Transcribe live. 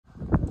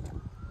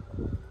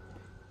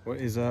What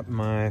is up,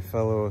 my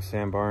fellow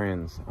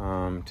Sambarians?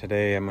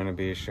 Today I'm going to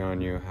be showing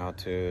you how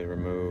to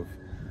remove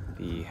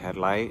the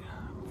headlight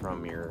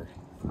from your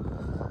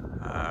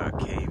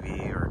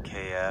KV or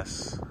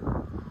KS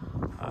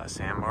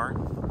Sambar.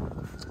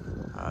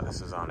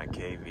 This is on a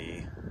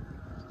KV.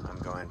 I'm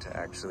going to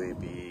actually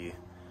be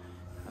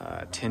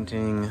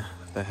tinting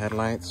the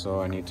headlights,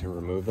 so I need to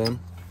remove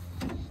them.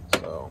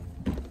 So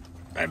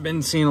I've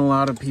been seeing a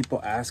lot of people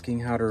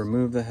asking how to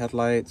remove the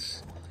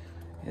headlights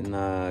in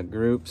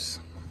groups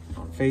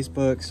on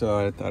Facebook,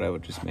 so I thought I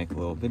would just make a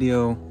little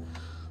video.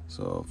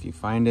 So if you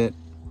find it,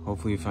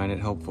 hopefully you find it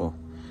helpful.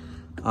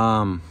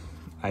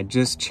 I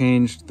just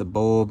changed the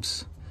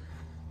bulbs,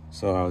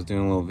 so I was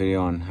doing a little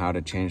video on how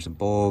to change the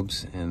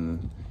bulbs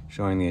and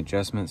showing the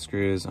adjustment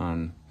screws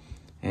on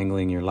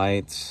angling your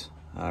lights,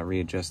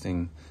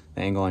 readjusting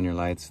the angle on your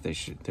lights.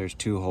 There's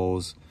two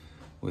holes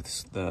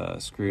with the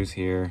screws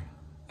here.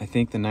 I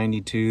think the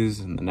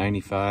 92s and the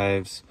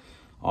 95s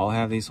all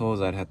have these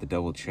holes. I'd have to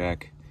double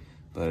check,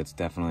 but it's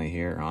definitely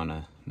here on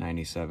a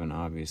 97,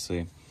 obviously.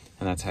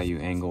 And that's how you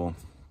angle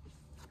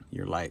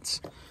your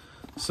lights.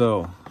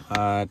 So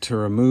to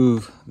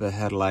remove the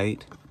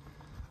headlight,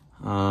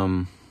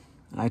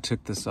 I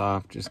took this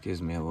off. Just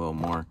gives me a little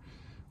more,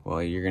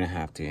 well, you're gonna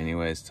have to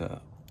anyways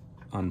to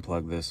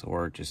unplug this,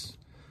 or just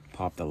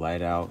pop the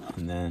light out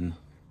and then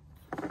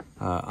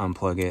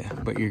unplug it.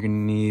 But you're gonna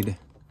need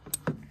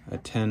a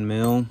 10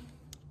 mil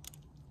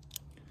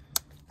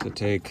to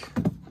take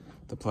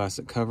the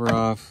plastic cover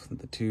off.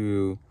 The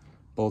two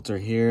bolts are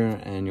here,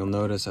 and you'll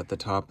notice at the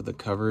top of the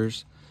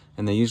covers,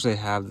 and they usually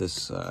have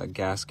this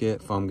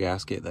foam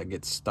gasket that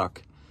gets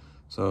stuck.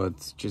 So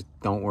it's just,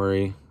 don't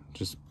worry,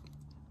 just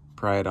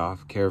pry it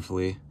off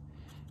carefully.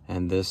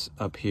 And this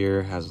up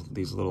here has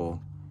these little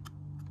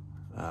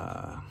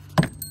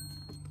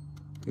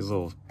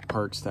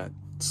parts that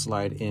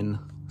slide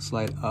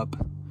up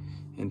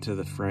into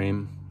the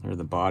frame or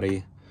the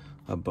body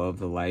above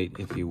the light,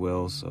 if you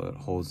will, so it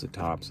holds the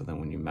top, so then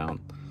when you mount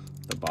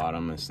the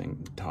bottom, the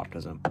top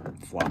doesn't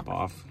flop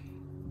off.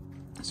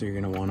 So you're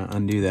going to want to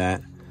undo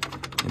that,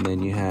 and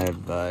then you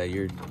have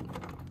your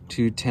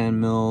two 10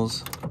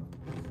 mils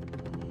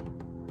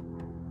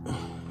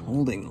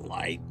holding the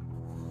light.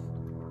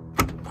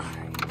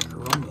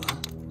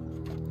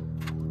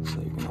 So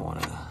you're going to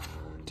want to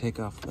take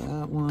off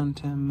that one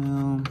 10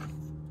 mil.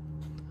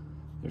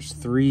 There's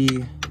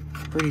three,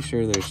 pretty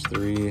sure there's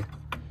three.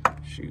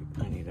 Shoot,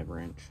 I need a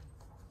wrench.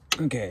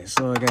 Okay,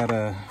 so I got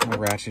a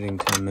ratcheting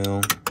 10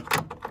 mil.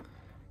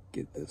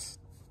 Get this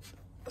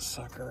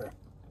sucker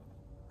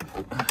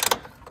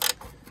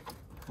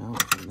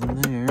out from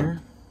in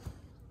there.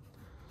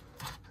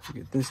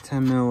 Get this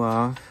 10 mil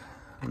off,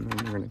 and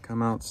then you're gonna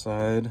come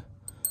outside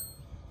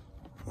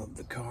of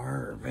the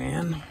car or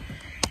van.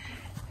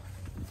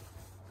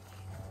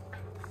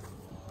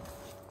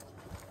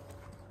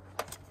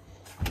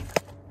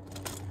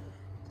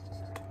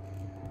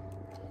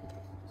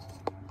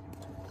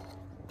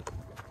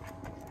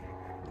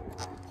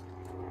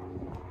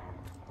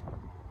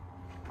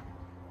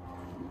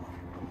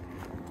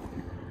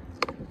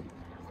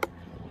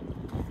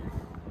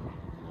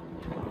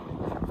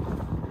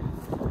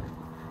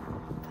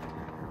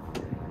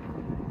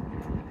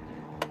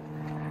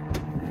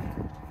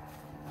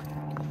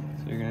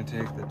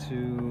 Take the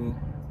two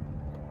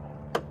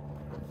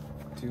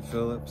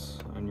Phillips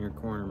on your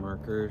corner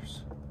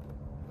markers.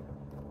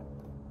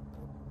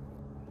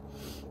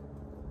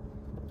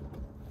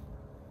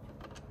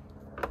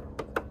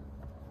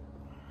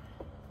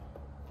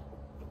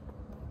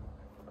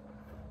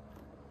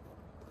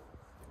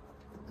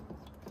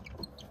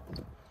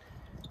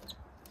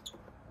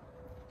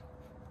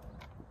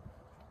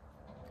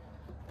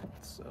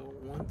 So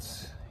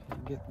once you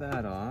get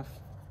that off,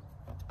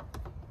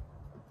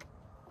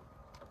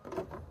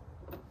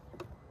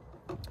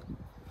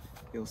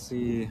 you'll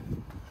see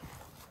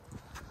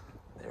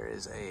there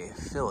is a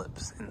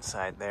Phillips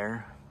inside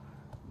there.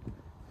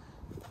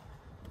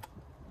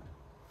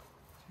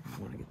 You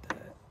want to get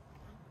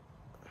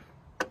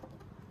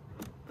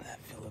that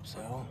Phillips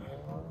out.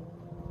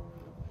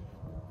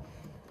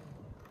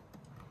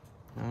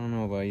 I don't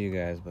know about you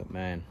guys, but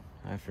man,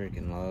 I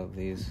freaking love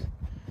these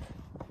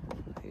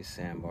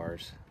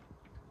sandbars.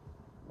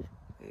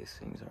 These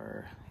things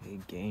are a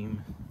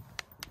game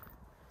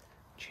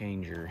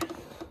changer.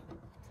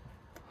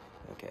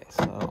 Okay,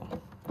 so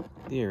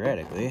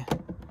theoretically,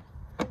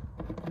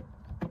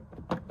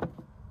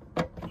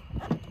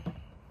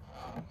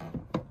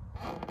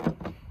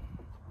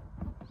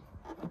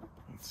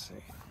 let's see.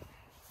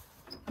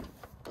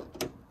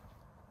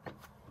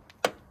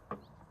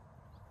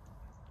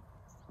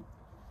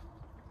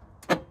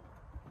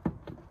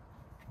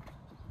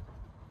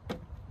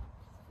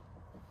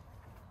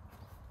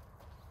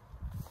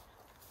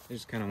 I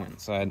just kind of went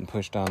inside and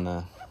pushed on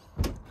the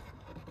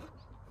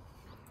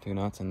two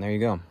nuts, and there you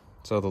go.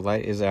 So the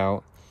light is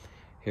out.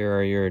 Here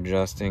are your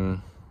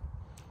adjusting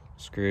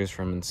screws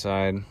from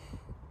inside.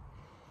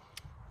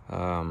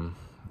 And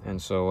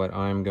so what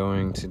I'm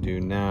going to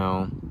do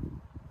now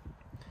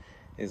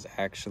is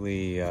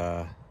actually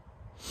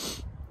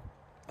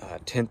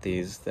tint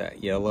these,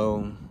 that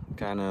yellow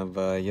kind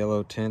of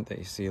yellow tint that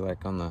you see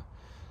like on the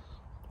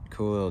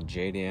cool little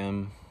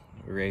JDM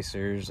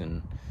racers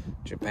in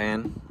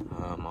Japan.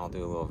 I'll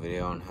do a little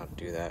video on how to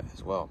do that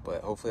as well,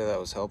 but hopefully that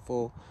was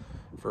helpful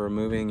for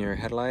removing your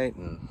headlight,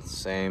 and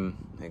same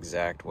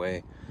exact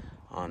way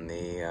on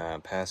the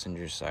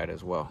passenger side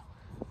as well.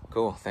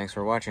 Cool, thanks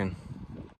for watching.